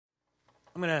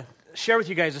I'm going to share with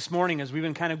you guys this morning as we've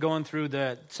been kind of going through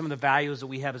some of the values that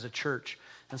we have as a church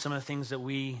and some of the things that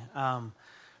we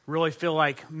really feel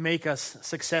like make us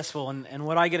successful. And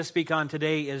what I get to speak on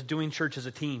today is doing church as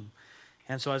a team.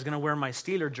 And so I was going to wear my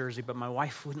Steelers jersey, but my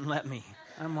wife wouldn't let me.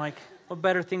 I'm like, what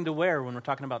better thing to wear when we're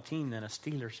talking about team than a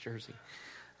Steelers jersey?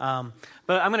 But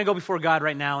I'm going to go before God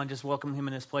right now and just welcome him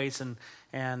in this place and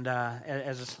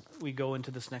as we go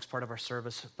into this next part of our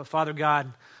service. But Father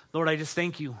God, Lord, I just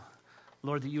thank you,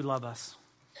 Lord, that you love us.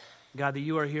 God, that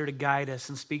you are here to guide us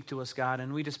and speak to us, God.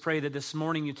 And we just pray that this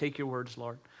morning you take your words,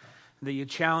 Lord, that you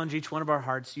challenge each one of our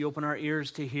hearts. You open our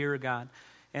ears to hear, God,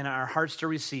 and our hearts to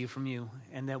receive from you,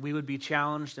 and that we would be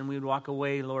challenged and we would walk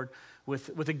away, Lord,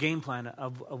 with a game plan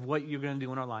of what you're going to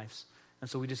do in our lives. And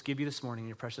so we just give you this morning in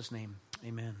your precious name.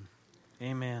 Amen.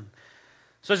 Amen.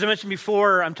 So as I mentioned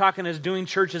before, I'm talking as doing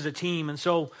church as a team. And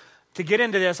so to get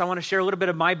into this, I want to share a little bit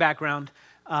of my background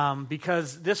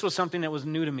because this was something that was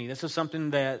new to me. This was something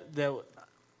that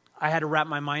I had to wrap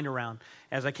my mind around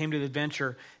as I came to the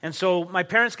adventure. And so my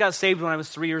parents got saved when I was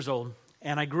 3 years old,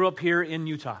 and I grew up here in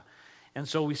Utah. And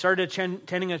so we started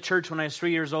attending a church when I was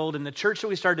 3 years old, and the church that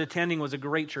we started attending was a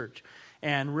great church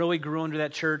and really grew into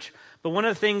that church. But one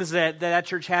of the things that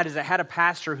church had is it had a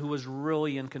pastor who was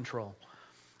really in control.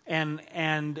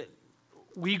 And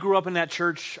we grew up in that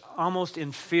church almost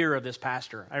in fear of this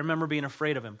pastor. I remember being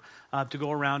afraid of him, to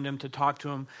go around him, to talk to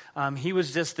him. He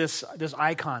was just this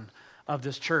icon of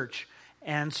this church.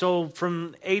 And so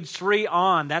from age 3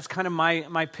 on, that's kind of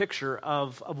my picture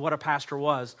of what a pastor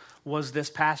was this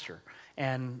pastor.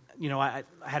 And, you know, I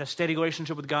had a steady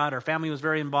relationship with God. Our family was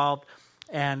very involved.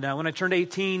 And when I turned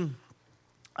 18,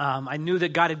 I knew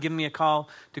that God had given me a call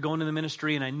to go into the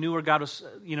ministry, and I knew where God was,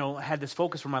 had this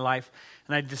focus for my life.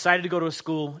 And I decided to go to a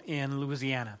school in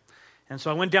Louisiana. And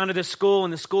so I went down to this school,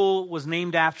 and the school was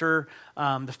named after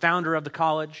the founder of the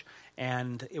college.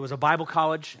 And it was a Bible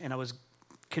college, and I was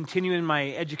continuing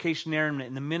my education there and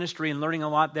in the ministry and learning a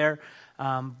lot there.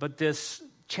 But this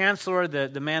chancellor,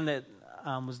 the man that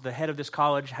was the head of this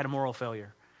college, had a moral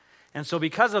failure. And so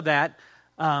because of that,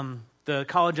 the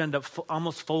college ended up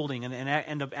almost folding and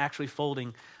ended up actually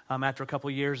folding after a couple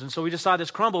of years. And so we just saw this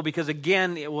crumble because,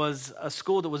 again, it was a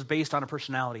school that was based on a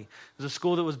personality. It was a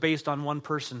school that was based on one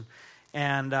person.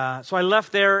 And so I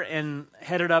left there and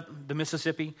headed up the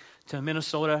Mississippi to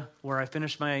Minnesota, where I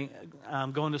finished my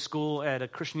going to school at a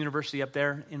Christian university up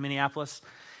there in Minneapolis.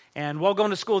 And while going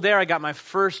to school there, I got my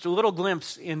first little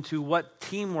glimpse into what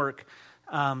teamwork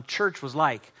church was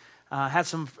like. I had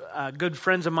some good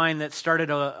friends of mine that started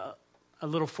a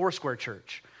little Foursquare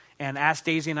church and asked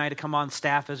Daisy and I to come on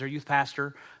staff as our youth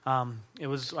pastor. I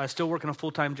was still working a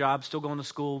full-time job, still going to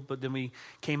school, but then we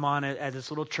came on at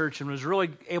this little church and was really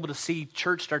able to see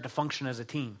church start to function as a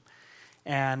team.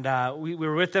 And we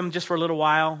were with them just for a little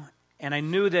while, and I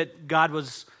knew that God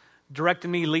was directing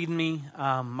me, leading me.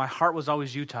 My heart was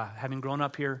always Utah. Having grown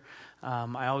up here,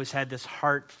 I always had this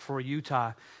heart for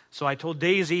Utah. So I told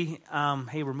Daisy,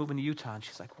 hey, we're moving to Utah. And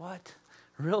she's like, what?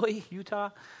 Really?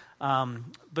 Utah?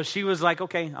 But she was like,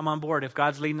 okay, I'm on board. If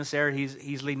God's leading us there,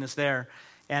 he's leading us there.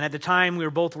 And at the time, we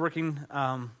were both working,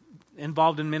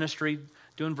 involved in ministry,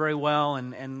 doing very well,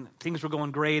 and things were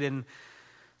going great. And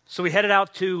so we headed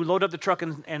out to load up the truck,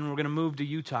 and we're going to move to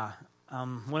Utah.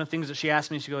 One of the things that she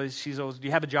asked me, she goes, do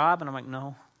you have a job? And I'm like,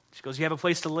 no. She goes, do you have a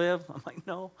place to live? I'm like,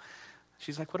 no.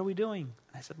 She's like, what are we doing?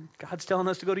 And I said, God's telling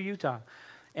us to go to Utah.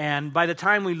 And by the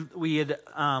time we had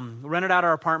rented out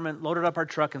our apartment, loaded up our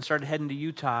truck, and started heading to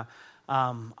Utah,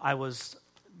 I was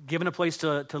given a place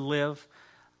to live,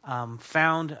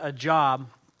 found a job,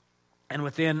 and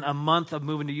within a month of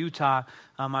moving to Utah,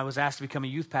 I was asked to become a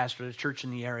youth pastor at a church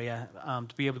in the area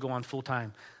to be able to go on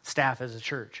full-time staff as a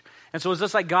church. And so it was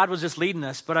just like God was just leading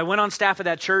us. But I went on staff at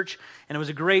that church, and it was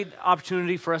a great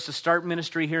opportunity for us to start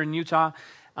ministry here in Utah.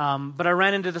 But I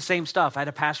ran into the same stuff. I had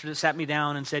a pastor that sat me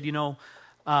down and said,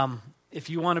 if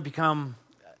you want to become,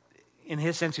 in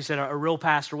his sense, he said, a real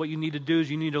pastor, what you need to do is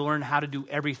you need to learn how to do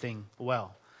everything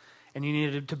well. And you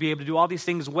need to be able to do all these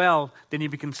things well, then you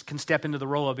can step into the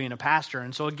role of being a pastor.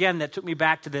 And so again, that took me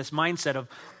back to this mindset of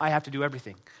I have to do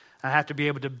everything. I have to be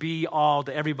able to be all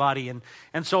to everybody.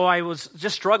 And so I was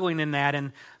just struggling in that.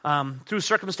 And through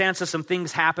circumstances, some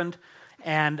things happened.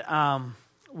 And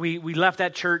we left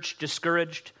that church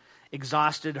discouraged,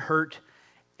 exhausted, hurt,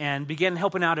 and began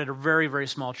helping out at a very, very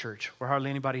small church where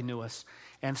hardly anybody knew us.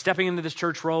 And stepping into this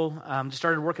church role, just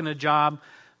started working a job,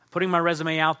 putting my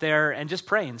resume out there, and just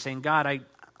praying, saying, God,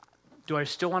 do I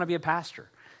still want to be a pastor?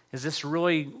 Is this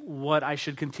really what I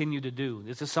should continue to do?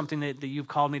 Is this something that you've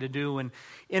called me to do? And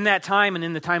in that time, and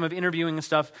in the time of interviewing and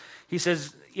stuff, he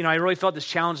says, I really felt this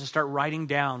challenge to start writing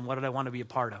down what did I want to be a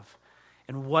part of.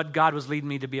 and what God was leading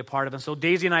me to be a part of. And so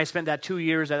Daisy and I spent that 2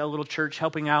 years at a little church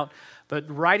helping out, but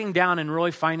writing down and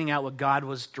really finding out what God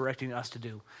was directing us to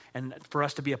do and for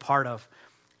us to be a part of.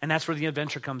 And that's where the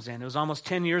adventure comes in. It was almost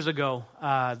 10 years ago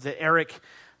that Eric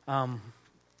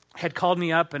had called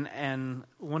me up, and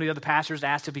one of the other pastors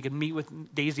asked if he could meet with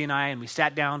Daisy and I, and we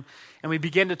sat down and we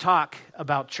began to talk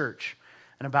about church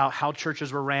and about how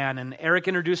churches were ran. And Eric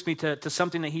introduced me to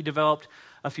something that he developed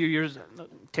a few years,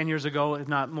 10 years ago, if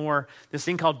not more, this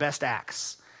thing called Best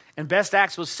Acts. And Best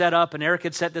Acts was set up, and Eric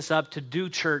had set this up to do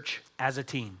church as a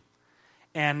team.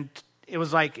 And it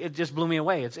was like, it just blew me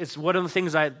away. It's one of the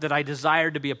things that I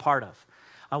desired to be a part of.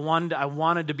 I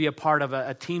wanted to be a part of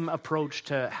a team approach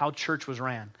to how church was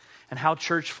ran and how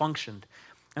church functioned.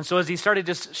 And so as he started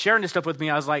just sharing this stuff with me,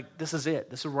 I was like, this is it.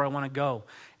 This is where I want to go.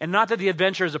 And not that the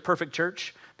Adventure is a perfect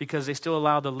church, because they still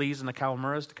allow the Lees and the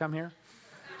Kawamuras to come here,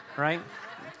 right?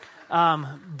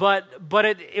 But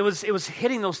it was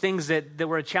hitting those things that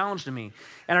were a challenge to me.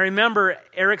 And I remember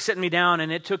Eric sitting me down,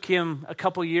 and it took him a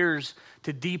couple years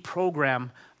to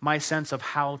deprogram my sense of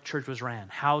how church was ran,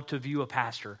 how to view a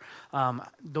pastor,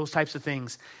 those types of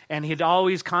things. And he'd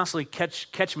always constantly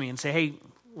catch me and say, hey,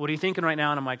 what are you thinking right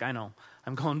now? And I'm like, I know.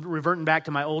 I'm reverting back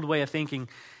to my old way of thinking.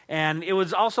 And it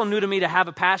was also new to me to have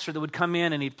a pastor that would come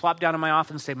in and he'd plop down in my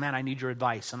office and say, man, I need your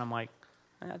advice. And I'm like,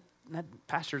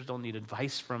 pastors don't need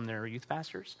advice from their youth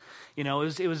pastors. You know,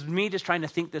 it was me just trying to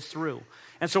think this through.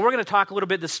 And so we're going to talk a little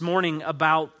bit this morning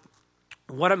about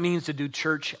what it means to do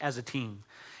church as a team.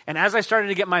 And as I started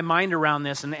to get my mind around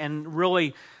this and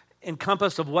really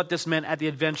encompass of what this meant at the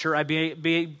Adventure, I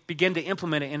began to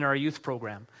implement it in our youth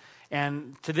program.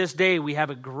 And to this day, we have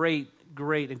a great,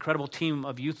 incredible team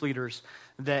of youth leaders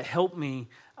that help me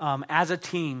as a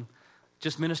team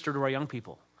just minister to our young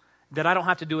people, that I don't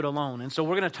have to do it alone. And so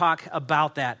we're going to talk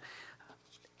about that.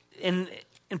 In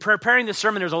preparing this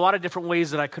sermon, there's a lot of different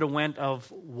ways that I could have went of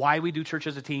why we do church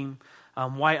as a team,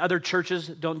 why other churches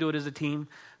don't do it as a team.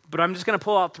 But I'm just going to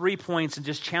pull out 3 points and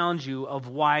just challenge you of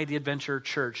why the Adventure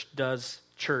Church does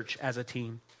church as a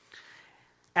team.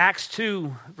 Acts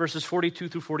 2, verses 42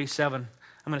 through 47.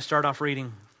 I'm going to start off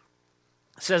reading.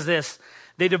 It says this: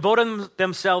 they devoted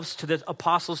themselves to the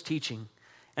apostles' teaching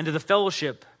and to the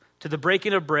fellowship, to the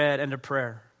breaking of bread and to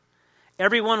prayer.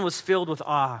 Everyone was filled with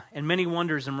awe, and many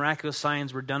wonders and miraculous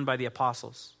signs were done by the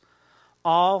apostles.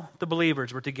 All the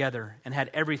believers were together and had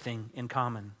everything in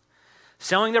common.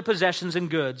 Selling their possessions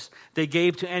and goods, they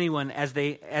gave to anyone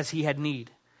as he had need.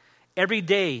 Every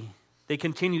day they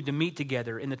continued to meet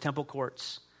together in the temple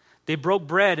courts. They broke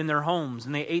bread in their homes,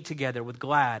 and they ate together with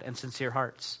glad and sincere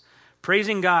hearts,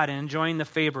 praising God and enjoying the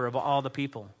favor of all the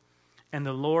people. And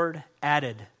the Lord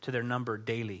added to their number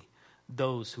daily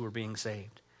those who were being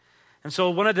saved. And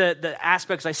so one of the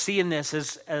aspects I see in this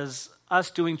is, as us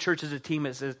doing church as a team,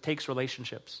 is it takes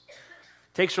relationships.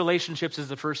 It takes relationships as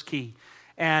the first key.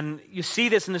 And you see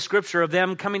this in the scripture of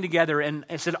them coming together, and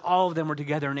it said all of them were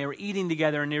together, and they were eating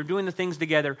together, and they were doing the things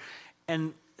together,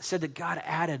 and it said that God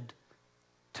added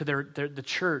to the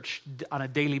church on a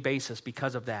daily basis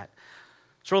because of that.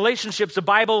 So relationships, the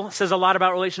Bible says a lot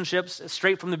about relationships.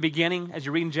 Straight from the beginning, as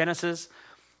you read in Genesis,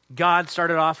 God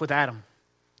started off with Adam.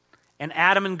 And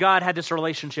Adam and God had this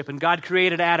relationship, and God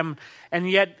created Adam, and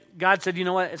yet God said, you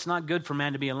know what, it's not good for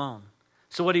man to be alone.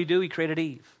 So what did he do? He created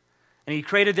Eve. And he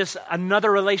created this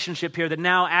another relationship here that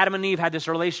now Adam and Eve had this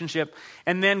relationship.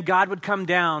 And then God would come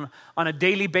down on a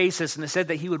daily basis, and it said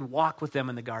that he would walk with them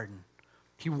in the garden.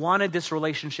 He wanted this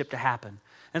relationship to happen.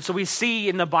 And so we see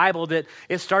in the Bible that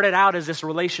it started out as this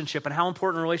relationship and how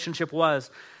important a relationship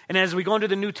was. And as we go into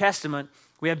the New Testament,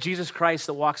 we have Jesus Christ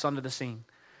that walks onto the scene.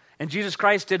 And Jesus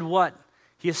Christ did what?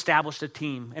 He established a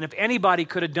team. And if anybody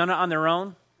could have done it on their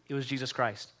own, it was Jesus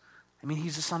Christ. I mean,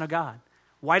 he's the Son of God.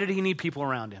 Why did he need people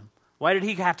around him? Why did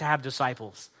he have to have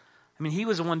disciples? I mean, he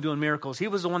was the one doing miracles. He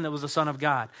was the one that was the Son of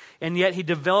God. And yet he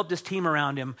developed this team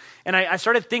around him. And I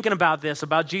started thinking about this,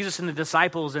 about Jesus and the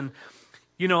disciples. And,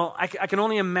 you know, I can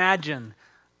only imagine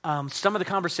some of the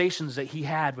conversations that he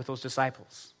had with those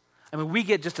disciples. I mean, we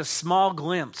get just a small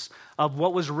glimpse of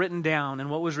what was written down and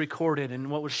what was recorded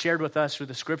and what was shared with us through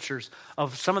the scriptures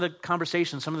of some of the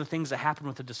conversations, some of the things that happened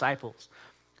with the disciples.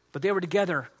 But they were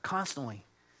together constantly.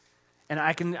 And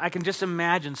I can just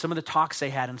imagine some of the talks they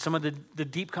had and some of the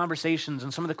deep conversations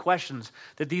and some of the questions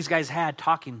that these guys had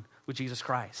talking with Jesus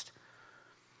Christ.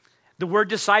 The word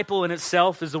disciple in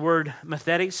itself is the word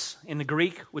mathetes in the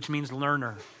Greek, which means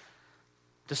learner.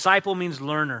 Disciple means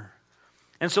learner.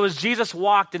 And so as Jesus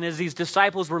walked and as these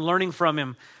disciples were learning from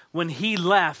him, when he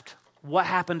left, what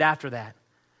happened after that?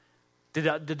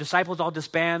 Did the disciples all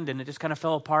disband and it just kind of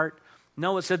fell apart?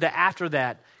 No, it said that after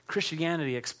that,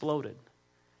 Christianity exploded.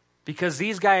 Because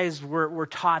these guys were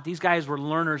taught, these guys were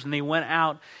learners, and they went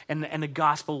out and the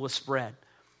gospel was spread.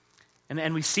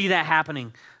 And we see that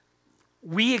happening.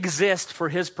 We exist for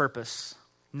his purpose,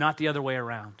 not the other way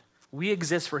around. We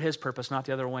exist for his purpose, not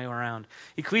the other way around.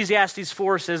 Ecclesiastes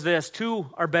 4 says this, 2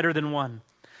 are better than 1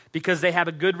 because they have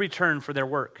a good return for their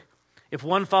work. If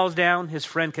one falls down, his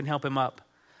friend can help him up.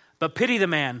 But pity the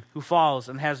man who falls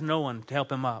and has no one to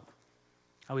help him up.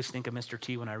 I always think of Mr.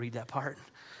 T when I read that part.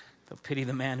 But pity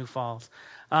the man who falls.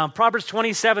 Proverbs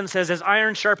 27 says, as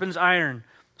iron sharpens iron,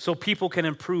 so people can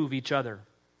improve each other.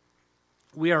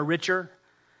 We are richer,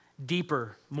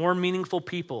 deeper, more meaningful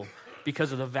people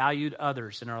because of the valued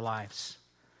others in our lives.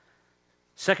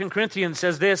 2 Corinthians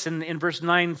says this in verse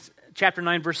 9, chapter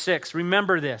 9, verse 6.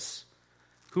 Remember this,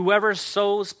 whoever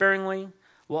sows sparingly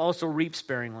will also reap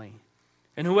sparingly,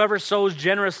 and whoever sows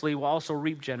generously will also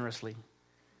reap generously.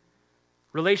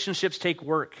 Relationships take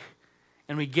work,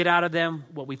 and we get out of them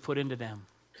what we put into them.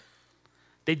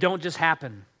 They don't just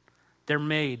happen. They're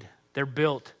made, they're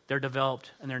built, they're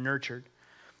developed, and they're nurtured.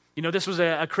 You know, this was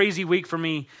a crazy week for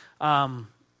me.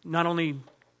 Not only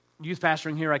youth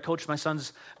pastoring here, I coached my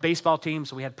son's baseball team,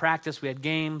 so we had practice, we had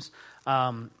games.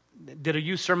 Did a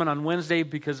youth sermon on Wednesday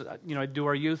because, I do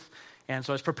our youth. And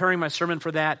so I was preparing my sermon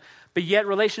for that. But yet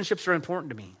relationships are important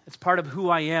to me. It's part of who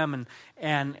I am.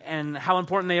 And how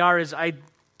important they are is I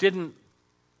didn't,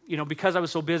 because I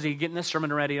was so busy getting this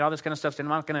sermon ready and all this kind of stuff, I'm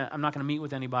not gonna meet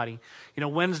with anybody.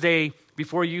 Wednesday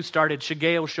before youth started,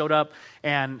 Shigeo showed up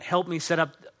and helped me set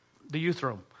up the youth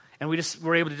room. And we just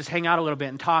were able to just hang out a little bit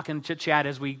and talk and chit-chat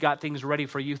as we got things ready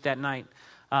for youth that night.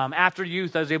 After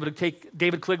youth, I was able to take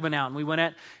David Kligman out, and we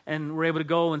went and were able to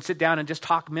go and sit down and just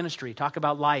talk ministry, talk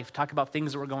about life, talk about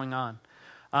things that were going on.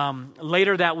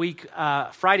 Later that week,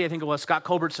 Friday, I think it was, Scott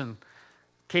Culbertson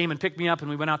came and picked me up, and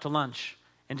we went out to lunch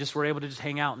and just were able to just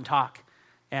hang out and talk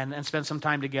and spend some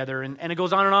time together. And it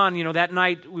goes on and on. That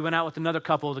night, we went out with another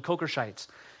couple, the Kokershites,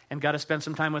 and got to spend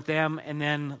some time with them. And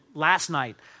then last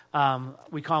night,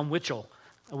 we call them Whitchell,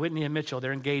 Whitney and Mitchell.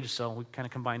 They're engaged, so we kind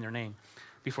of combined their name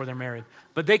before they're married.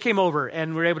 But they came over,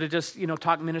 and we were able to just,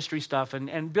 talk ministry stuff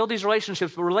and build these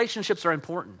relationships. But relationships are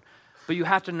important, but you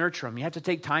have to nurture them. You have to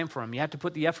take time for them. You have to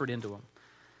put the effort into them.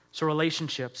 So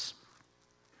relationships.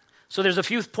 So there's a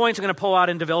few points I'm going to pull out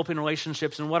in developing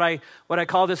relationships, and what I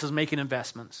call this is making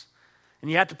investments.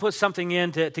 And you have to put something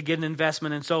in to get an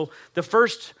investment. And so the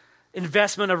first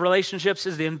investment of relationships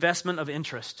is the investment of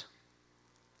interest.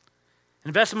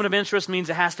 Investment of interest means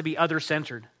it has to be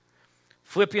other-centered.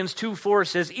 Philippians 2:4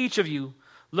 says, each of you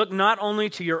look not only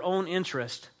to your own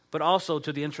interest, but also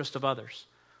to the interest of others.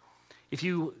 If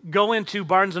you go into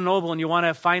Barnes & Noble and you want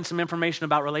to find some information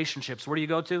about relationships, where do you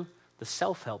go to? The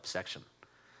self-help section.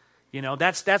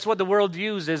 That's what the world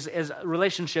views as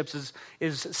relationships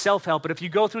is self-help. But if you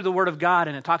go through the Word of God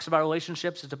and it talks about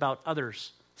relationships, it's about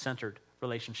others-centered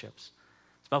relationships.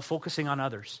 It's about focusing on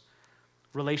others,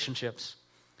 relationships.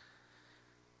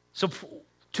 So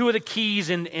two of the keys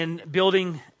in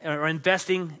building or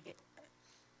investing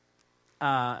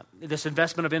this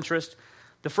investment of interest,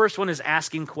 the first one is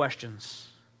asking questions.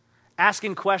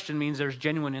 Asking question means there's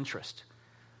genuine interest.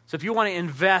 So if you want to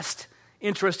invest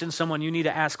interest in someone, you need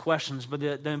to ask questions. But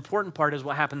the important part is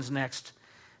what happens next.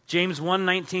 James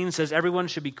 1:19 says, everyone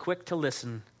should be quick to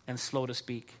listen and slow to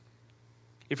speak.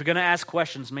 If you're going to ask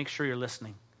questions, make sure you're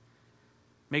listening.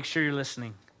 Make sure you're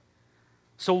listening.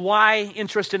 So why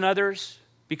interest in others?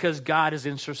 Because God is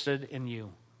interested in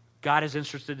you. God is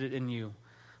interested in you.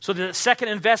 So the second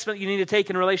investment you need to take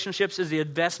in relationships is the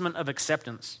investment of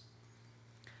acceptance.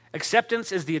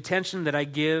 Acceptance is the attention that I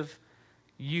give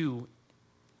you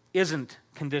isn't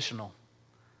conditional.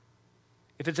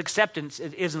 If it's acceptance,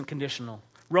 it isn't conditional.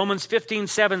 Romans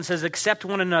 15:7 says, accept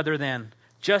one another then,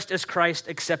 just as Christ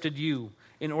accepted you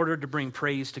in order to bring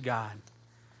praise to God.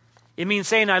 It means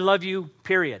saying I love you,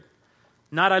 period.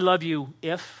 Not I love you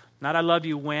if, not I love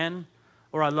you when,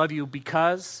 or I love you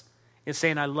because. It's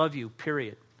saying I love you,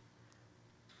 period.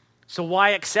 So why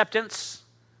acceptance?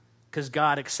 Because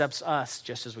God accepts us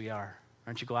just as we are.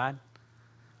 Aren't you glad?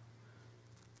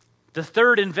 The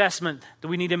third investment that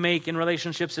we need to make in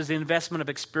relationships is the investment of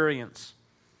experience.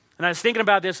 And I was thinking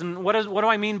about this, and what do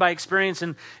I mean by experience?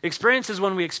 And experience is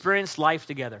when we experience life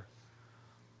together.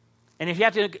 And if you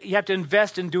have to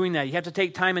invest in doing that. You have to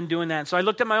take time in doing that. And so I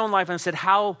looked at my own life and I said,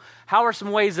 how are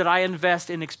some ways that I invest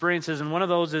in experiences? And one of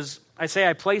those is, I say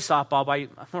I play softball, but I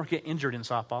don't get injured in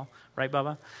softball. Right,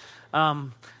 Bubba?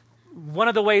 One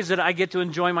of the ways that I get to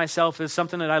enjoy myself is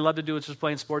something that I love to do, which is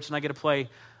playing sports, and I get to play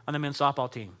on the men's softball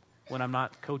team when I'm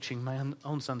not coaching my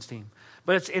own son's team.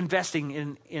 But it's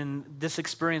investing in this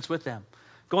experience with them.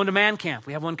 Going to man camp.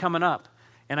 We have one coming up.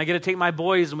 And I get to take my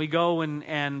boys and we go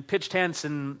and pitch tents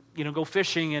and, go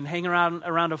fishing and hang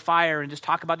around a fire and just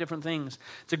talk about different things.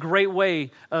 It's a great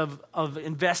way of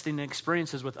investing in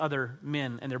experiences with other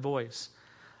men and their boys.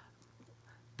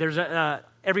 There's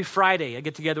every Friday I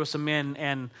get together with some men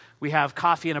and we have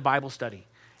coffee and a Bible study.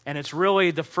 And it's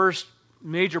really the first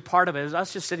major part of it is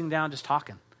us just sitting down, just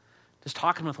talking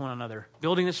with one another,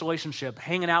 building this relationship,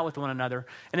 hanging out with one another.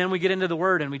 And then we get into the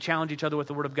Word and we challenge each other with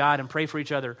the Word of God and pray for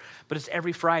each other. But it's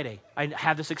every Friday. I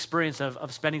have this experience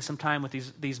of spending some time with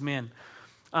these men.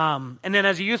 And then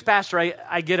as a youth pastor,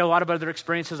 I get a lot of other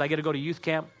experiences. I get to go to youth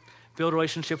camp, build a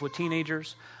relationship with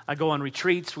teenagers. I go on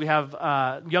retreats. We have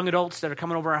young adults that are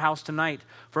coming over our house tonight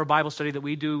for a Bible study that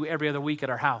we do every other week at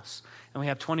our house. And we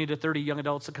have 20 to 30 young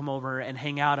adults that come over and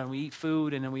hang out, and we eat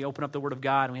food, and then we open up the Word of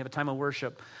God, and we have a time of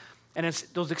worship. And it's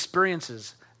those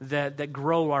experiences that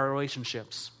grow our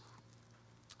relationships.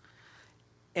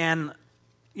 And,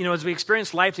 as we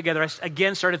experience life together, I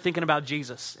again started thinking about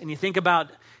Jesus. And you think about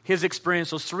his experience,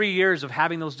 those 3 years of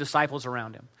having those disciples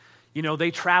around him.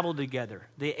 They traveled together.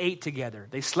 They ate together.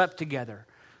 They slept together.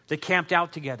 They camped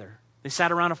out together. They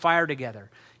sat around a fire together.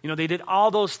 They did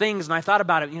all those things. And I thought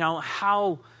about it,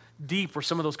 how deep were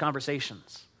some of those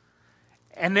conversations?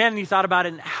 And then you thought about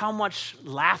it, and how much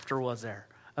laughter was there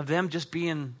of them just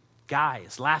being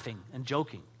guys, laughing and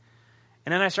joking.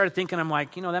 And then I started thinking, I'm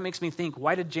like, that makes me think,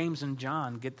 why did James and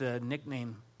John get the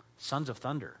nickname Sons of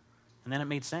Thunder? And then it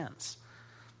made sense.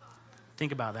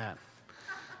 Think about that.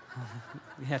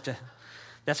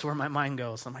 That's where my mind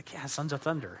goes. I'm like, yeah, Sons of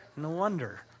Thunder. No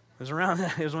wonder. It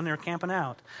was when they were camping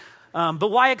out.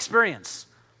 But why experience?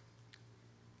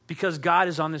 Because God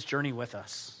is on this journey with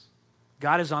us.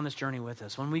 God is on this journey with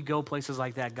us. When we go places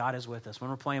like that, God is with us.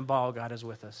 When we're playing ball, God is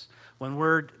with us. When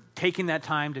we're taking that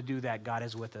time to do that, God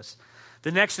is with us. The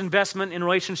next investment in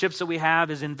relationships that we have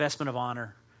is investment of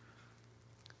honor.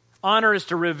 Honor is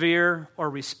to revere or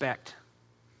respect.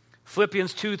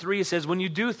 Philippians 2:3 says, when you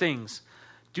do things,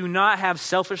 do not have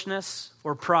selfishness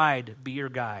or pride be your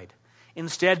guide.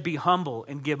 Instead, be humble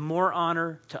and give more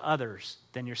honor to others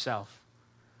than yourself.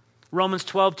 Romans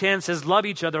 12:10 says, love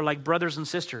each other like brothers and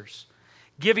sisters.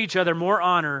 Give each other more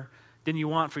honor than you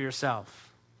want for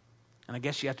yourself. And I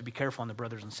guess you have to be careful on the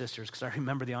brothers and sisters, because I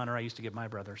remember the honor I used to give my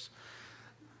brothers.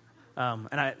 And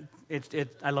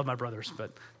I love my brothers, but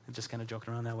I'm just kind of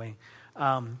joking around that way.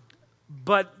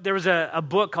 But there was a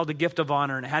book called The Gift of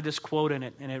Honor, and it had this quote in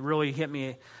it, and it really hit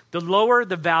me. The lower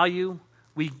the value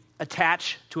we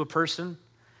attach to a person,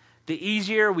 the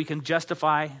easier we can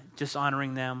justify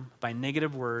dishonoring them by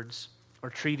negative words or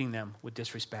treating them with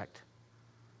disrespect.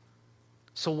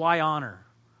 So why honor?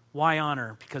 Why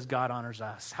honor? Because God honors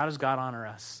us. How does God honor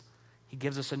us? He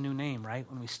gives us a new name, right?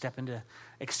 When we step into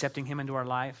accepting him into our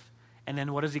life. And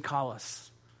then what does he call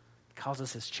us? He calls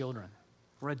us his children.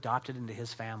 We're adopted into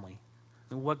his family.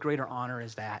 And what greater honor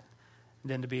is that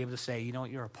than to be able to say,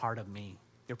 you're a part of me.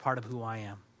 You're part of who I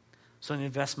am. So an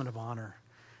investment of honor.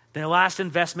 Then the last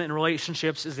investment in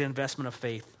relationships is the investment of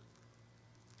faith.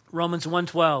 Romans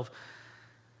 1:12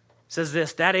 says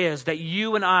this, that is, that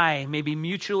you and I may be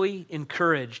mutually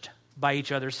encouraged by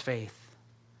each other's faith.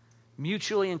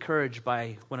 Mutually encouraged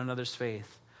by one another's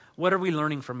faith. What are we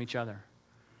learning from each other?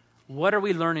 What are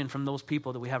we learning from those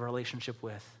people that we have a relationship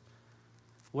with?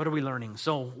 What are we learning?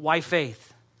 So why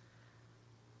faith?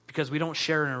 Because we don't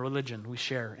share in a religion, we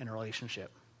share in a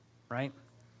relationship, right?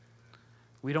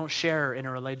 We don't share in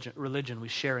a religion, we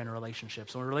share in a relationship.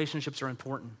 So relationships are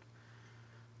important.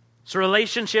 So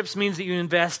relationships means that you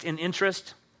invest in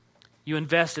interest, you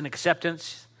invest in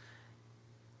acceptance,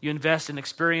 you invest in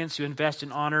experience, you invest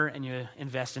in honor, and you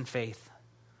invest in faith.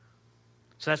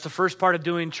 So that's the first part of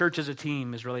doing church as a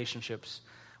team is relationships,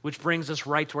 which brings us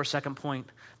right to our second point.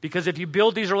 Because if you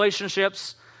build these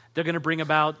relationships, they're going to bring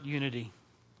about unity.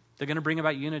 They're going to bring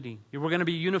about unity. We're going to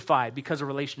be unified because of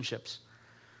relationships.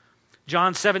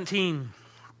 John 17,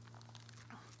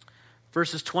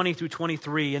 verses 20 through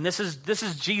 23. And this is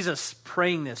Jesus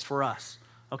praying this for us,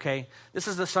 okay? This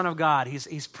is the Son of God.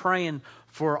 He's praying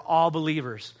for all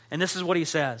believers. And this is what he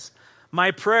says. My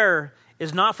prayer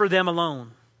is not for them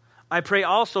alone. I pray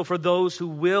also for those who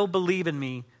will believe in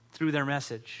me through their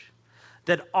message,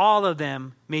 that all of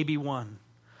them may be one.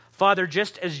 Father,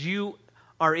 just as you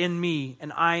are in me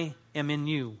and I am in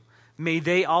you, may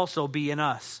they also be in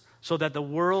us, so that the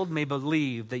world may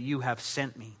believe that you have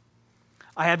sent me.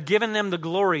 I have given them the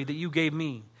glory that you gave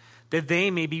me, that they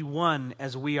may be one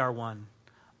as we are one.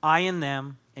 I in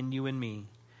them and you in me.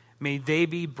 May they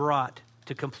be brought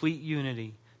to complete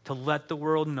unity, to let the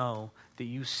world know that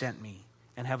you sent me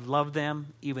and have loved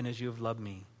them even as you have loved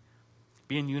me.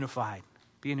 Being unified.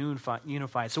 Being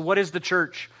unified. So what is the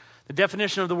church? The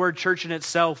definition of the word church in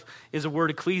itself is a word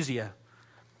ecclesia.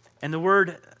 And the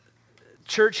word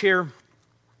church here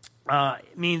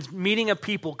means meeting of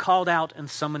people called out and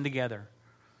summoned together.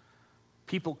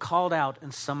 People called out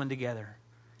and summoned together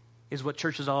is what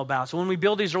church is all about. So when we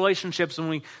build these relationships, when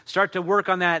we start to work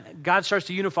on that, God starts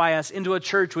to unify us into a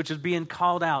church which is being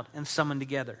called out and summoned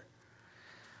together.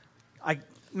 I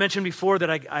mentioned before that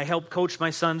I helped coach my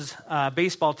son's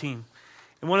baseball team.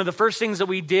 And one of the first things that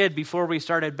we did before we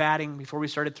started batting, before we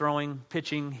started throwing,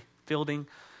 pitching, fielding,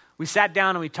 we sat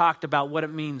down and we talked about what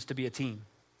it means to be a team.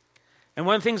 And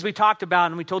one of the things we talked about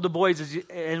and we told the boys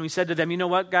and we said to them, you know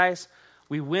what, guys?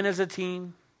 We win as a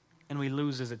team and we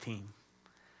lose as a team.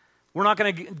 We're not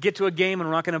going to get to a game and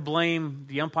we're not going to blame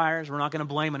the umpires. We're not going to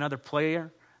blame another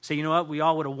player. Say, you know what? We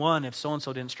all would have won if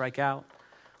so-and-so didn't strike out.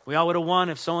 We all would have won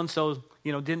if so-and-so,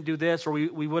 didn't do this, or we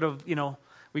would have,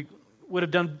 we would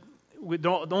have done, the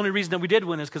only reason that we did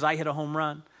win is because I hit a home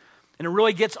run. And it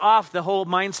really gets off the whole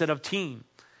mindset of team.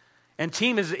 And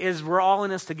team is we're all in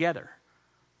this together.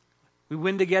 We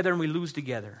win together and we lose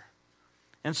together.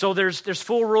 And so there's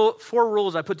four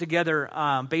rules I put together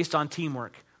based on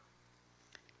teamwork.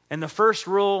 And the first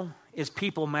rule is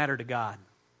people matter to God.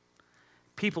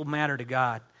 People matter to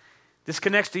God. This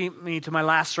connects me to my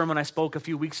last sermon I spoke a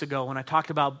few weeks ago when I talked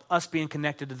about us being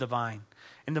connected to the vine.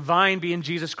 And the vine being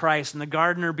Jesus Christ and the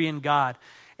gardener being God.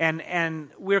 And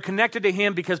we're connected to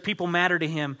him because people matter to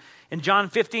him. And John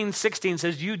 15:16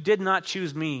 says, you did not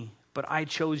choose me, but I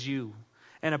chose you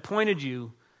and appointed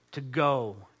you to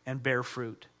go and bear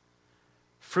fruit.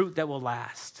 Fruit that will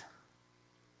last.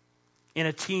 In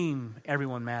a team,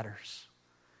 everyone matters.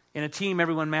 In a team,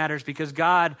 everyone matters because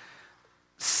God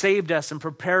saved us and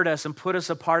prepared us and put us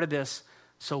a part of this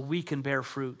so we can bear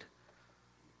fruit.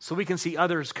 So we can see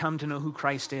others come to know who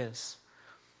Christ is.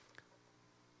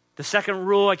 The second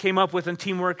rule I came up with in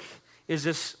teamwork is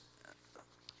this.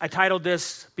 I titled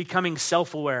this, Becoming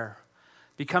Self-Aware.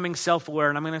 Becoming self-aware.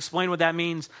 And I'm going to explain what that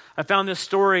means. I found this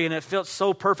story and it fits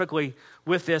so perfectly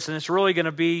with this. And it's really going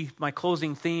to be my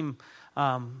closing theme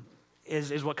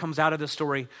is what comes out of this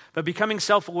story. But becoming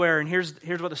self-aware, and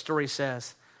here's what the story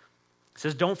says. It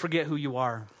says, don't forget who you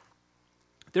are.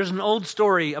 There's an old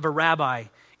story of a rabbi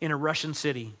in a Russian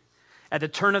city at the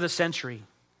turn of the century.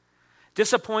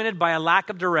 Disappointed by a lack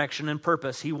of direction and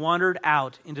purpose, he wandered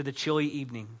out into the chilly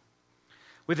evening.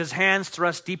 With his hands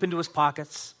thrust deep into his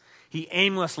pockets, he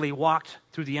aimlessly walked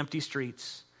through the empty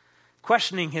streets,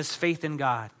 questioning his faith in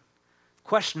God,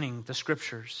 questioning the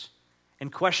scriptures,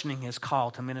 and questioning his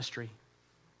call to ministry.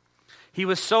 He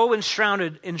was so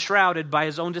enshrouded by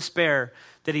his own despair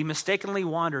that he mistakenly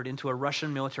wandered into a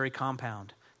Russian military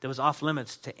compound that was off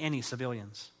limits to any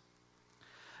civilians.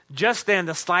 Just then,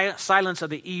 the silence of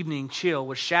the evening chill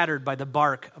was shattered by the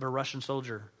bark of a Russian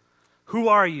soldier. "Who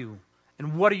are you,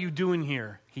 and what are you doing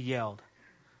here?" he yelled.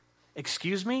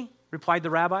 "Excuse me?" replied the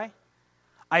rabbi.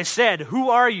 "I said, who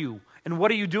are you, and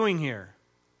what are you doing here?"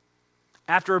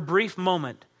 After a brief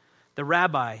moment, the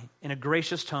rabbi, in a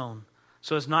gracious tone,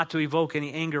 so as not to evoke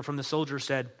any anger from the soldier,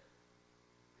 said,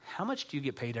 "How much do you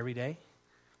get paid every day?"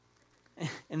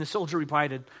 And the soldier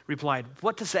replied,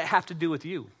 "What does that have to do with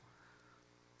you?"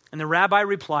 And the rabbi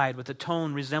replied with a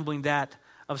tone resembling that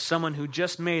of someone who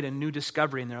just made a new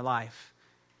discovery in their life.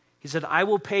 He said, "I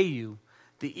will pay you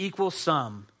the equal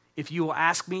sum if you will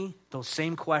ask me those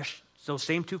same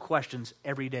two questions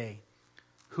every day.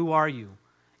 Who are you,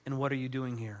 and what are you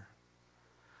doing here?"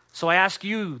 So I ask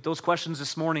you those questions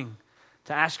this morning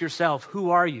to ask yourself,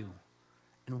 who are you,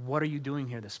 and what are you doing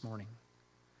here this morning?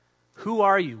 Who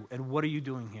are you, and what are you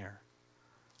doing here?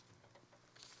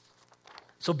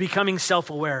 So becoming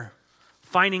self-aware,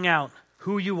 finding out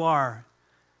who you are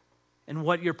and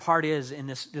what your part is in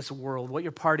this world, what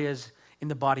your part is in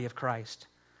the body of Christ.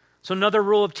 So another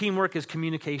rule of teamwork is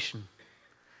communication.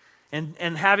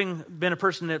 And having been a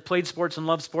person that played sports and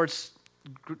loved sports,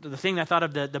 the thing I thought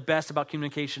of the best about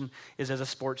communication is as a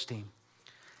sports team.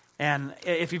 And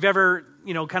if you've ever,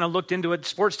 kind of looked into it,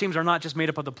 sports teams are not just made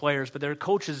up of the players, but they're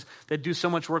coaches that do so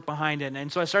much work behind it.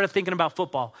 And so I started thinking about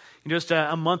football. Just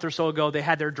a month or so ago, they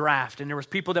had their draft, and there was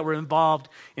people that were involved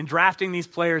in drafting these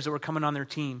players that were coming on their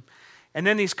team. And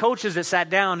then these coaches that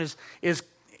sat down is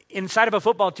inside of a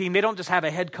football team, they don't just have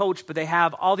a head coach, but they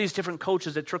have all these different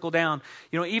coaches that trickle down.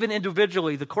 Even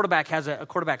individually, the quarterback has a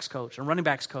quarterback's coach, a running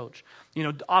back's coach,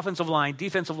 offensive line,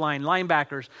 defensive line,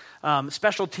 linebackers,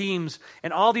 special teams,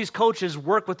 and all these coaches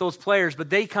work with those players, but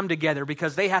they come together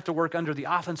because they have to work under the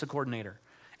offensive coordinator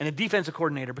and the defensive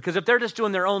coordinator, because if they're just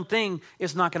doing their own thing,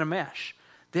 it's not going to mesh.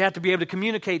 They have to be able to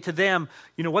communicate to them,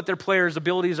 what their players'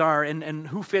 abilities are and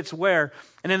who fits where.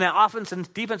 And then the offense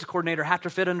and defensive coordinator have to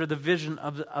fit under the vision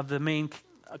of the main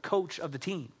a coach of the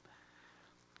team.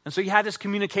 And so you have this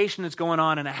communication that's going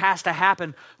on, and it has to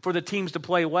happen for the teams to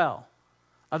play well.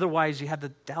 Otherwise, you have the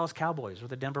Dallas Cowboys or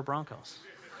the Denver Broncos.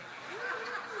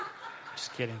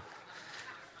 Just kidding.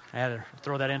 I had to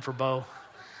throw that in for Bo.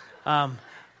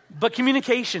 But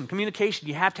communication,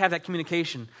 you have to have that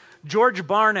communication. George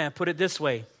Barna put it this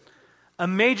way: a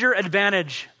major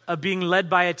advantage of being led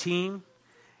by a team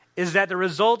is that the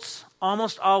results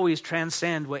almost always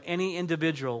transcend what any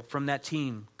individual from that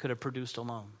team could have produced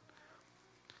alone.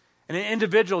 And an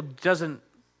individual doesn't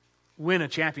win a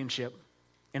championship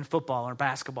in football or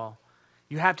basketball.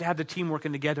 You have to have the team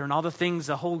working together and all the things,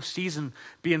 the whole season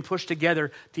being pushed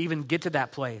together to even get to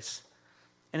that place.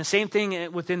 And the same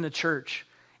thing within the church.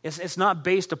 It's not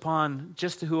based upon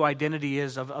just who identity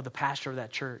is of the pastor of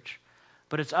that church,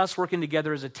 but it's us working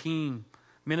together as a team,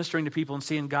 ministering to people and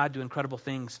seeing God do incredible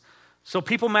things. So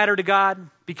people matter to God,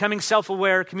 becoming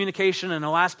self-aware, communication, and the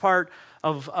last part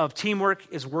of teamwork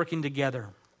is working together.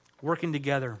 Working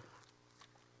together.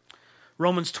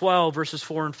 Romans 12, verses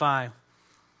 4 and 5.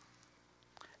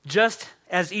 Just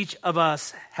as each of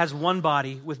us has one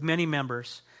body with many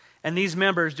members, and these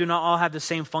members do not all have the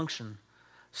same function,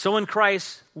 so in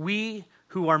Christ we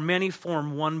who are many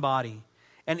form one body,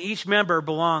 and each member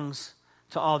belongs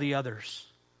to all the others.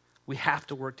 We have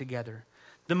to work together.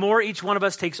 The more each one of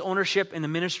us takes ownership in the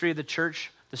ministry of the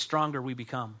church, the stronger we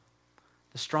become.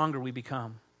 The stronger we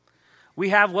become. We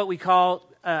have what we call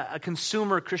a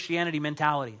consumer Christianity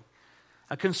mentality.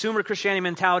 A consumer Christianity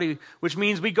mentality, which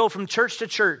means we go from church to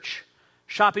church,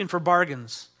 shopping for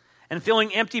bargains, and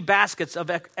filling empty baskets of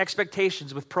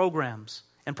expectations with programs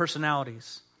and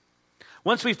personalities.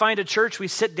 Once we find a church, we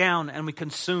sit down and we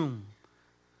consume.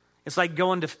 It's like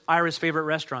going to Ira's favorite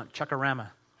restaurant, Chuck-A-Rama,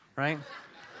 right?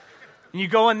 And you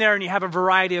go in there and you have a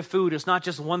variety of food. It's not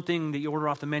just one thing that you order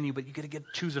off the menu, but you get to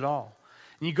choose it all.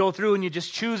 And you go through and you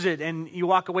just choose it, and you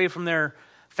walk away from there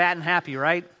fat and happy,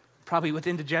 right? Probably with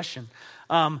indigestion.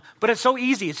 But it's so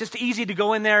easy. It's just easy to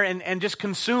go in there and just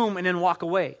consume and then walk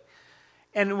away.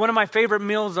 And one of my favorite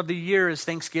meals of the year is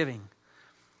Thanksgiving.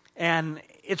 And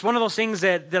it's one of those things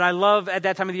that I love at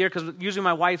that time of the year, because usually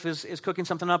my wife is cooking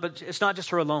something up, but it's not just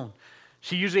her alone.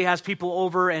 She usually has people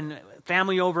over and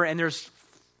family over, and there's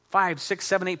 5, 6,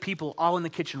 7, 8 people all in the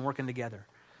kitchen working together.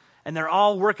 And they're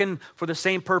all working for the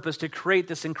same purpose, to create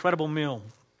this incredible meal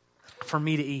for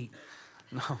me to eat.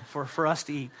 No, for us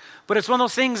to eat. But it's one of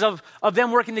those things of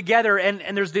them working together,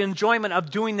 and there's the enjoyment of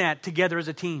doing that together as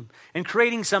a team and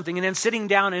creating something and then sitting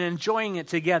down and enjoying it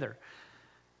together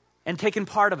and taking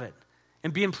part of it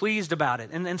and being pleased about it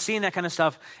and seeing that kind of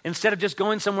stuff, instead of just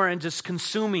going somewhere and just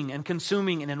consuming and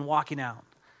then walking out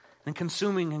and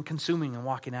consuming and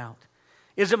walking out.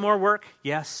 Is it more work?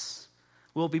 Yes.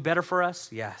 Will it be better for us?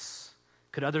 Yes.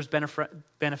 Could others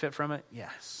benefit from it?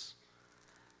 Yes.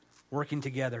 Working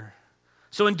together.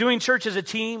 So in doing church as a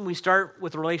team, we start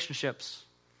with relationships.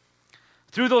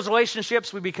 Through those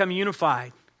relationships, we become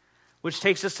unified, which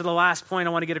takes us to the last point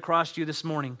I want to get across to you this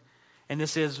morning. And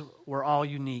this is, we're all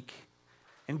unique.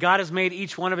 And God has made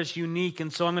each one of us unique.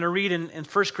 And so I'm going to read in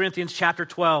 1 Corinthians chapter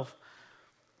 12,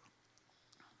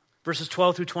 verses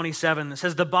 12 through 27. It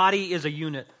says, the body is a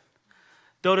unit.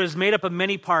 Though it is made up of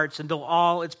many parts, and though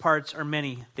all its parts are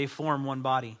many, they form one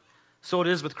body. So it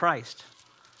is with Christ.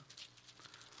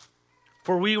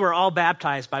 For we were all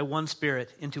baptized by one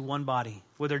Spirit into one body,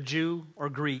 whether Jew or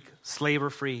Greek, slave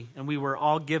or free, and we were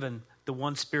all given the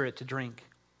one Spirit to drink.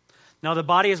 Now the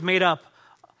body is made up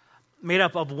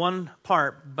of one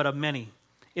part, but of many.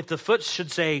 If the foot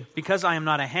should say, because I am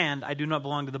not a hand, I do not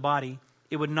belong to the body,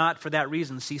 it would not for that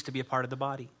reason cease to be a part of the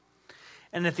body.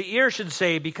 And if the ear should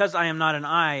say, because I am not an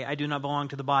eye, I do not belong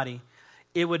to the body,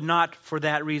 it would not for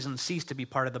that reason cease to be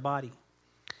part of the body.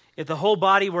 If the whole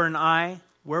body were an eye,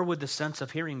 where would the sense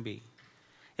of hearing be?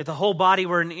 If the whole body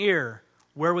were an ear,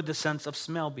 where would the sense of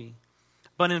smell be?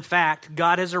 But in fact,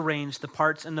 God has arranged the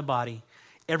parts in the body,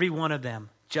 every one of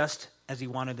them, just as he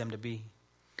wanted them to be.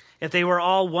 If they were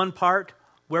all one part,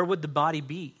 where would the body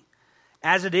be?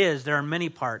 As it is, there are many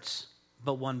parts,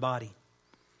 but one body.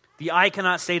 The eye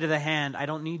cannot say to the hand, I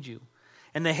don't need you.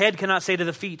 And the head cannot say to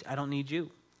the feet, I don't need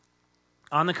you.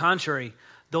 On the contrary,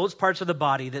 those parts of the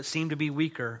body that seem to be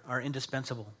weaker are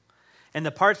indispensable. And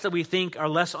the parts that we think are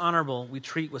less honorable, we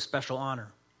treat with special honor.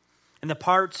 And the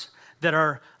parts that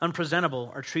are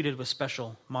unpresentable are treated with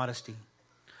special modesty.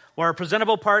 While our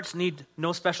presentable parts need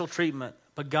no special treatment,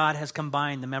 but God has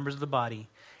combined the members of the body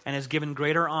and has given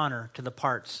greater honor to the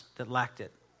parts that lacked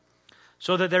it.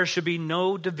 So that there should be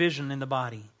no division in the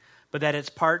body, but that its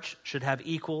parts should have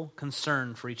equal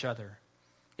concern for each other.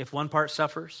 If one part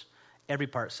suffers, every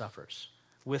part suffers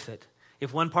with it.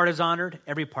 If one part is honored,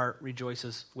 every part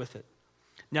rejoices with it.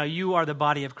 Now you are the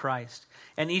body of Christ,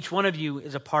 and each one of you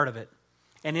is a part of it.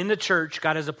 And in the church,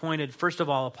 God has appointed, first of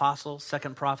all, apostles,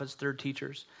 second prophets, third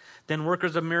teachers, then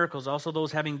workers of miracles, also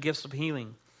those having gifts of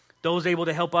healing, those able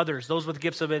to help others, those with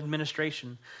gifts of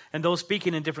administration, and those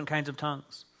speaking in different kinds of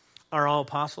tongues. Are all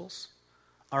apostles?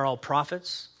 Are all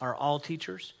prophets? Are all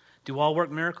teachers? Do all work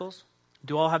miracles?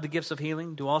 Do all have the gifts of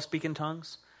healing? Do all speak in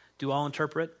tongues? Do all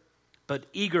interpret? But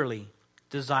eagerly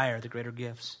desire the greater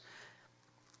gifts.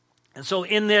 And so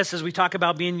in this, as we talk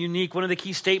about being unique, one of the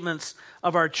key statements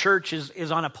of our church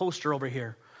is on a poster over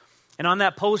here. And on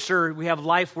that poster, we have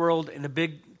Life World, and the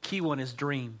big key one is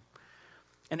dream.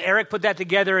 And Eric put that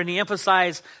together, and he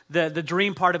emphasized the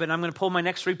dream part of it. And I'm going to pull my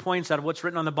next 3 points out of what's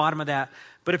written on the bottom of that.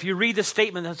 But if you read the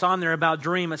statement that's on there about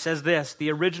dream, it says this: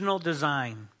 the original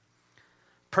design,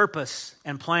 purpose,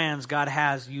 and plans God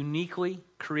has uniquely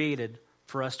created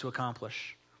for us to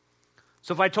accomplish.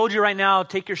 So if I told you right now,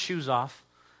 take your shoes off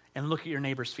and look at your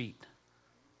neighbor's feet.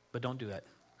 But don't do that.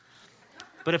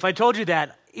 But if I told you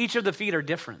that, each of the feet are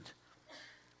different.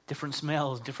 Different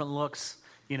smells, different looks.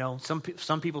 You know, some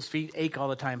people's feet ache all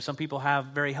the time. Some people have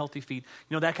very healthy feet.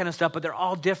 You know, that kind of stuff. But they're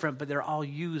all different, but they're all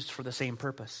used for the same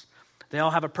purpose. They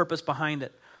all have a purpose behind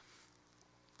it.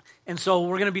 And so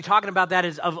we're going to be talking about that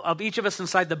as of each of us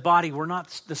inside the body. We're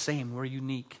not the same. We're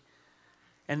unique.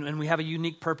 And we have a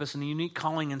unique purpose and a unique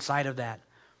calling inside of that.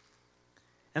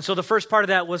 And so the first part of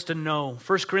that was to know.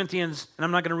 1 Corinthians, and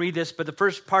I'm not going to read this, but the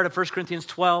first part of 1 Corinthians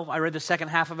 12, I read the second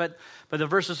half of it, but the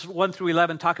verses 1 through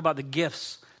 11 talk about the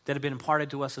gifts that have been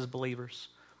imparted to us as believers.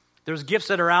 There's gifts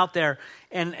that are out there,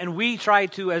 and we try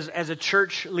to, as a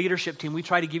church leadership team, we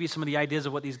try to give you some of the ideas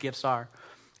of what these gifts are.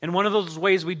 And one of those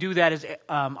ways we do that is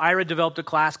Ira developed a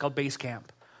class called Base Camp.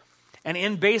 And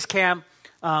in Base Camp,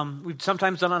 we've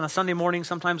sometimes done on a Sunday morning,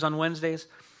 sometimes on Wednesdays,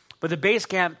 but the Base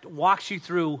Camp walks you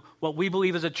through what we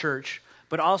believe as a church,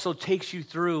 but also takes you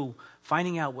through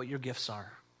finding out what your gifts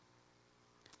are.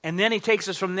 And then he takes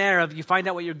us from there, you find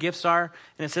out what your gifts are,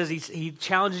 and it says he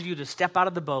challenges you to step out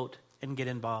of the boat and get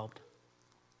involved.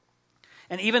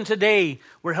 And even today,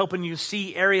 we're helping you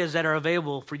see areas that are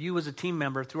available for you as a team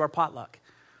member through our potluck.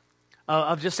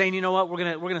 Of just saying, you know what,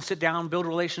 we're gonna sit down, build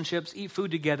relationships, eat food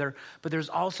together, but there's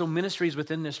also ministries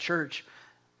within this church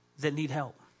that need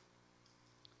help,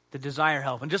 that desire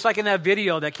help. And just like in that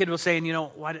video, that kid was saying, you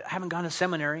know, I haven't gone to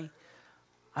seminary.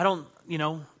 I don't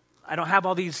have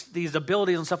all these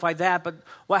abilities and stuff like that. But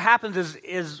what happens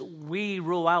is we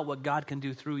rule out what God can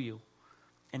do through you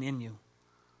and in you.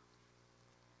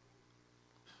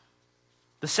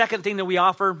 The second thing that we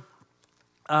offer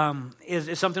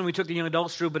is something we took the young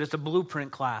adults through, but it's a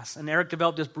blueprint class. And Eric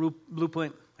developed this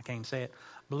blueprint, I can't even say it,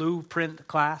 blueprint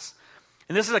class.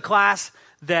 And this is a class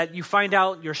that you find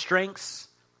out your strengths,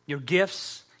 your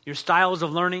gifts, your styles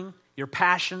of learning, your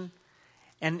passion,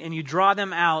 and you draw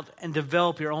them out and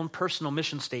develop your own personal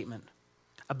mission statement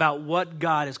about what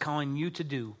God is calling you to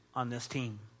do on this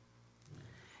team.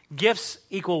 Gifts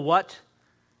equal what?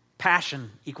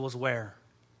 Passion equals where.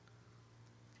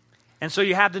 And so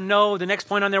you have to know, the next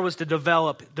point on there was to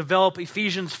develop. Develop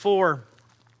Ephesians 4,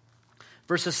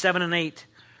 verses 7 and 8.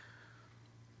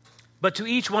 But to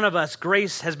each one of us,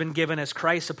 grace has been given as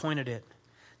Christ appointed it.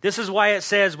 This is why it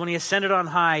says, when he ascended on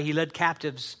high, he led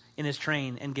captives in his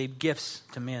train and gave gifts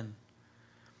to men.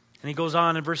 And he goes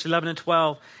on in verse 11 and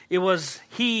 12. It was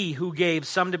he who gave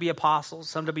some to be apostles,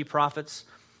 some to be prophets,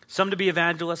 some to be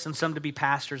evangelists, and some to be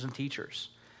pastors and teachers,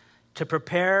 to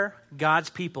prepare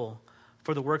God's people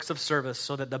for the works of service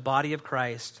so that the body of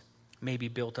Christ may be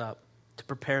built up, to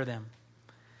prepare them.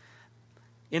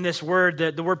 In this word,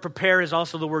 the word prepare is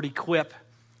also the word equip.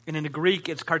 And in the Greek,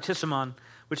 it's kartissimon,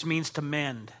 which means to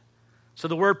mend. So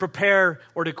the word prepare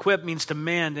or to equip means to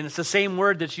mend. And it's the same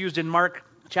word that's used in Mark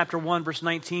chapter 1, verse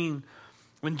 19,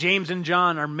 when James and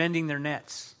John are mending their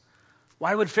nets.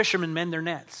 Why would fishermen mend their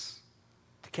nets?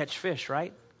 To catch fish,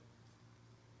 right?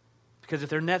 Because if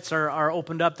their nets are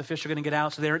opened up, the fish are going to get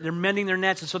out. So they're mending their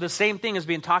nets. And so the same thing is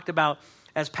being talked about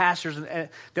as pastors,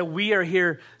 that we are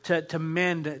here to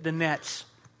mend the nets.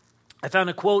 I found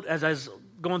a quote as I was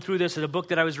going through this in a book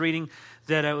that I was reading,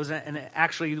 that it was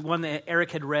actually one that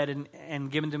Eric had read and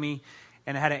given to me,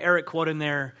 and it had an Eric quote in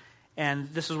there, and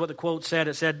this is what the quote said.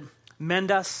 It said,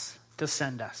 mend us to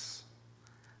send us.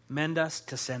 Mend us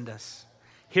to send us.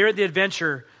 Here at the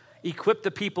Adventure, equip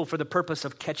the people for the purpose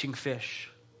of catching fish.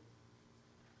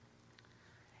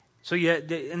 So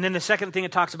and then the second thing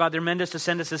it talks about, they're mend us to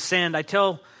send us is send. I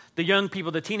tell the young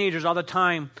people, the teenagers all the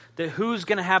time, that who's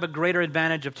going to have a greater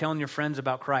advantage of telling your friends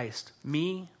about Christ,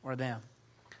 me or them?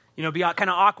 You know, it'd be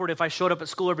kind of awkward if I showed up at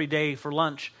school every day for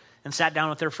lunch and sat down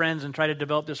with their friends and tried to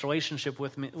develop this relationship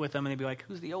with them, and they'd be like,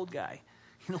 who's the old guy?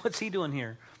 What's he doing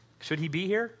here? Should he be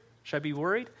here? Should I be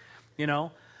worried?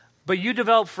 But you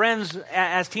develop friends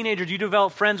as teenagers. You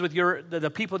develop friends with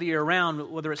the people that you're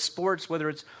around, whether it's sports, whether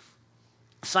it's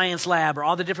science lab, or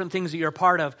all the different things that you're a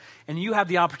part of. And you have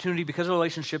the opportunity, because of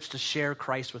relationships, to share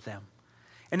Christ with them.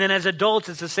 And then as adults,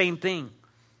 it's the same thing.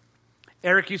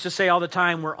 Eric used to say all the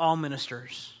time, we're all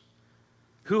ministers.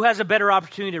 Who has a better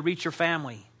opportunity to reach your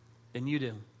family than you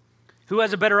do? Who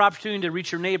has a better opportunity to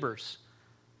reach your neighbors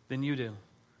than you do?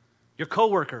 Your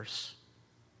coworkers,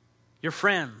 your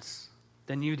friends,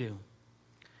 than you do.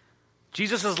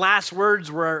 Jesus' last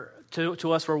words were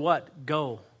to us were what?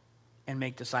 Go and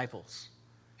make disciples.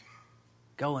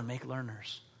 Go and make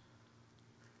learners.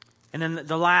 And then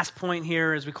the last point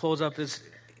here as we close up is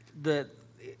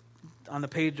on the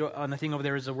page, on the thing over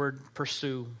there, is the word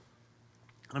pursue.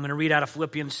 I'm going to read out of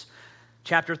Philippians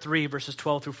chapter 3, verses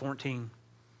 12 through 14.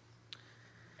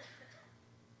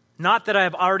 Not that I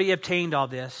have already obtained all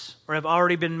this, or have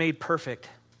already been made perfect,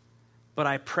 but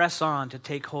I press on to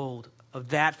take hold of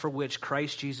that for which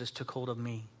Christ Jesus took hold of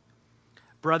me.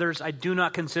 Brothers, I do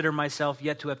not consider myself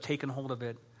yet to have taken hold of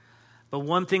it. But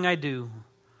one thing I do,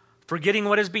 forgetting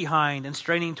what is behind and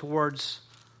straining towards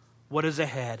what is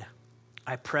ahead,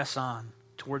 I press on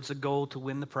towards the goal to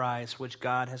win the prize which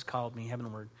God has called me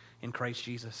heavenward in Christ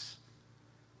Jesus.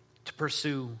 To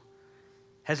pursue.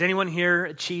 Has anyone here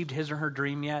achieved his or her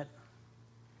dream yet?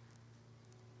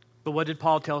 But what did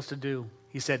Paul tell us to do?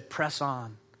 He said, press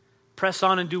on. Press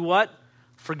on and do what?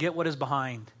 Forget what is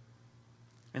behind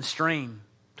and strain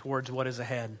towards what is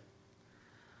ahead.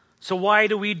 So why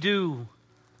do we do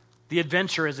the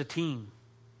adventure as a team?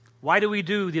 Why do we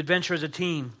do the adventure as a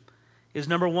team? Is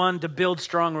number one, to build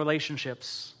strong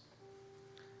relationships,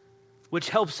 which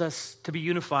helps us to be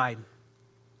unified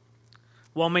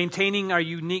while maintaining our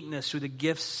uniqueness through the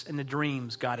gifts and the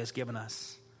dreams God has given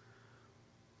us.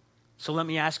 So let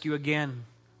me ask you again,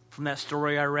 from that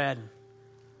story I read,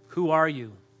 who are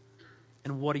you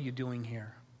and what are you doing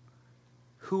here?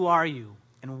 Who are you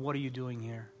and what are you doing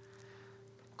here?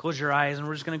 Close your eyes and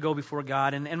we're just going to go before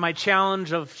God. And my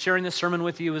challenge of sharing this sermon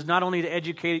with you is not only to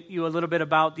educate you a little bit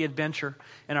about the adventure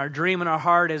and our dream in our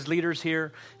heart as leaders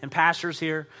here and pastors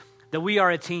here, that we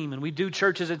are a team and we do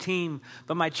church as a team.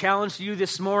 But my challenge to you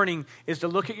this morning is to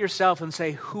look at yourself and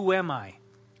say, who am I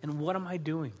and what am I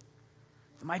doing?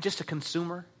 Am I just a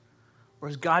consumer? Or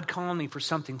is God calling me for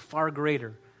something far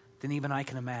greater than even I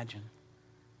can imagine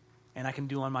and I can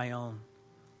do on my own?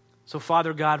 So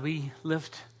Father God, we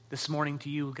lift this morning to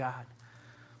you, God.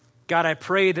 God, I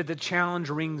pray that the challenge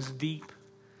rings deep.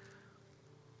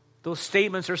 Those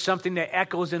statements are something that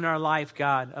echoes in our life,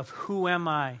 God, of who am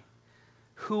I?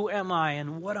 Who am I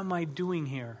and what am I doing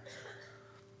here?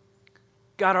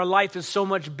 God, our life is so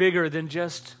much bigger than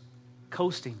just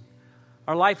coasting.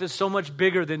 Our life is so much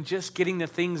bigger than just getting the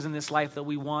things in this life that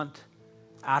we want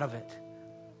out of it.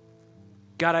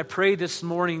 God, I pray this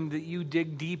morning that you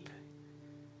dig deep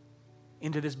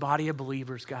into this body of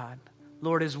believers, God.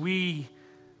 Lord, as we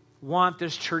want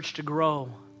this church to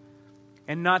grow,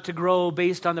 and not to grow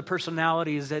based on the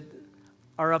personalities that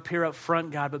are up here up front,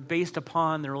 God, but based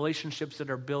upon the relationships that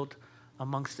are built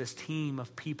amongst this team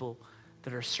of people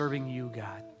that are serving you,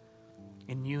 God,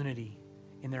 in unity,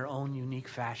 in their own unique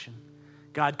fashion.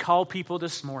 God, call people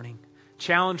this morning,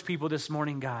 challenge people this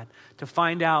morning, God, to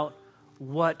find out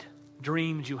what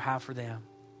dreams you have for them.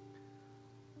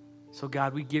 So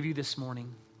God, we give you this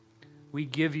morning. We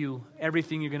give you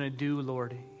everything you're going to do,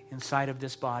 Lord, inside of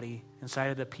this body, inside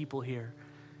of the people here.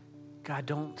 God,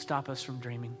 don't stop us from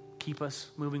dreaming. Keep us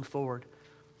moving forward.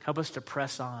 Help us to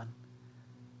press on.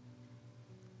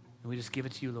 And we just give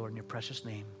it to you, Lord, in your precious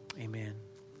name. Amen.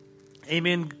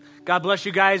 Amen. God bless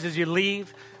you guys as you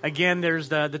leave. Again, there's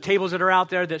the tables that are out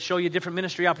there that show you different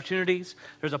ministry opportunities.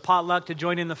 There's a potluck to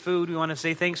join in the food. We want to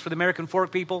say thanks for the American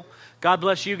Fork people. God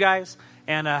bless you guys,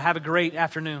 and have a great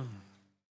afternoon.